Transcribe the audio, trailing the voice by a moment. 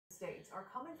States are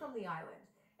coming from the island,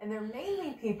 and they're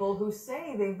mainly people who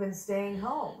say they've been staying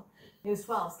home. News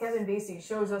 12's Kevin Vesey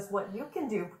shows us what you can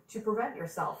do to prevent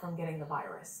yourself from getting the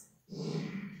virus.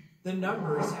 The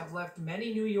numbers have left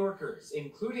many New Yorkers,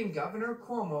 including Governor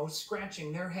Cuomo,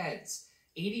 scratching their heads.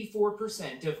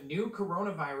 84% of new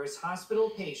coronavirus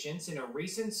hospital patients in a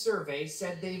recent survey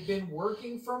said they've been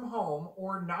working from home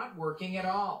or not working at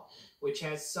all, which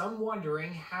has some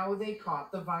wondering how they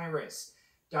caught the virus.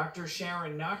 Dr.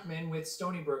 Sharon Nachman with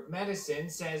Stony Brook Medicine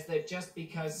says that just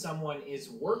because someone is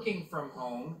working from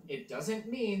home, it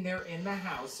doesn't mean they're in the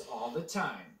house all the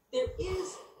time. There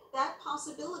is that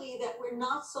possibility that we're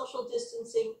not social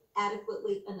distancing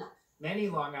adequately enough. Many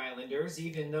Long Islanders,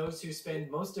 even those who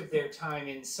spend most of their time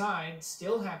inside,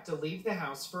 still have to leave the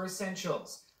house for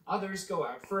essentials. Others go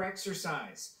out for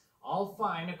exercise. All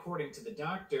fine according to the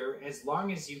doctor, as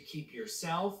long as you keep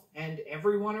yourself and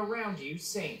everyone around you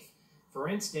safe. For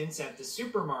instance, at the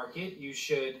supermarket, you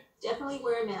should definitely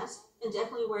wear a mask and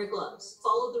definitely wear gloves.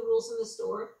 Follow the rules in the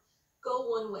store, go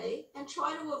one way, and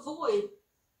try to avoid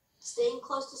staying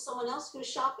close to someone else who's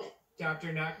shopping.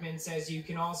 Dr. Nachman says you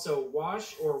can also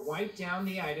wash or wipe down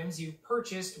the items you've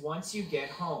purchased once you get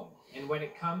home. And when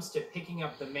it comes to picking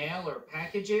up the mail or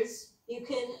packages, you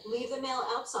can leave the mail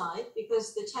outside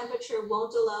because the temperature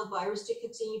won't allow virus to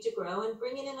continue to grow, and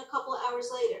bring it in a couple of hours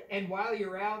later. And while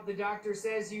you're out, the doctor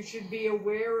says you should be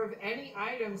aware of any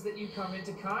items that you come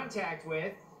into contact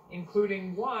with,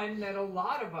 including one that a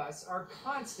lot of us are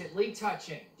constantly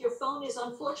touching. Your phone is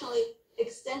unfortunately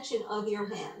extension of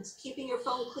your hands. Keeping your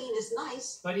phone clean is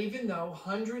nice. But even though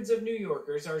hundreds of New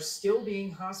Yorkers are still being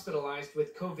hospitalized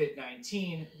with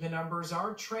COVID-19, the numbers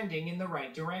are trending in the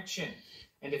right direction.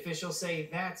 And officials say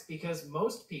that's because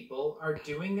most people are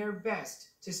doing their best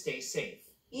to stay safe.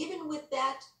 Even with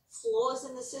that flaws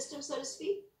in the system, so to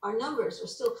speak, our numbers are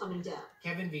still coming down.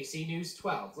 Kevin Vesey, News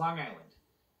 12, Long Island.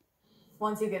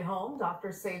 Once you get home,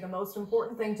 doctors say the most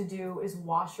important thing to do is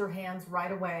wash your hands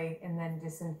right away and then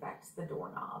disinfect the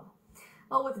doorknob.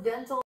 Well, with dental